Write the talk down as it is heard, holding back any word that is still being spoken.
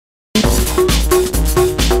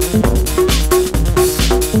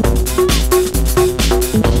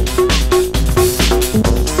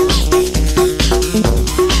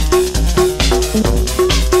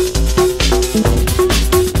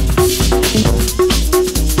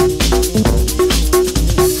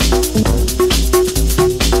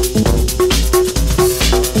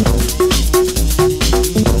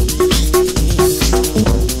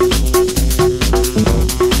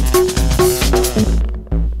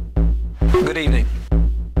evening.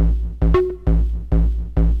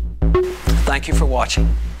 Thank you for watching.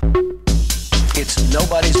 It's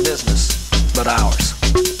nobody's business but ours.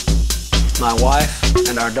 My wife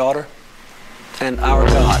and our daughter and our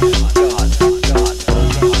God.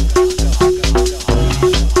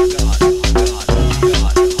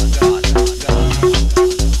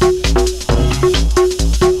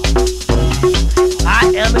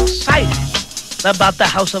 I am excited about the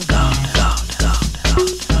house of God.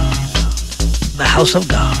 The house of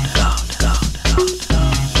God.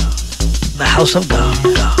 The house of God.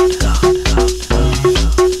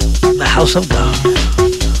 The house of God.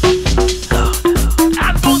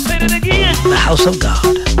 I'm gonna say it again. The house of God.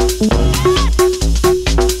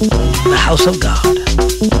 The house of God.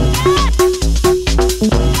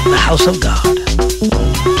 The house of God.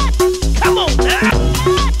 Come on now.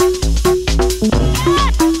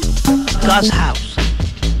 God's house.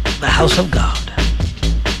 The house of God.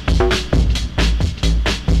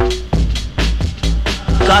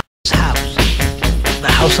 God's house. The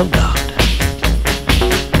house of God.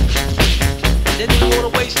 Didn't we want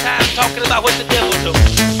to waste time talking about what the devil do?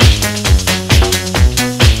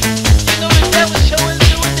 You know the devil showing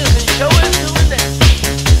doing this and showing doing that.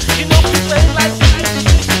 You know people ain't like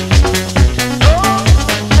this. Oh,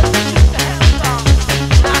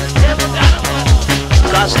 now the devil got them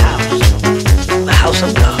all. God's house. The house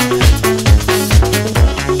of God.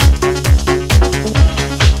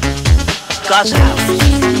 God's house.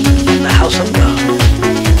 The house of God.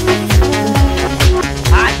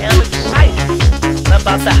 I am excited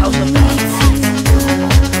about the house of God.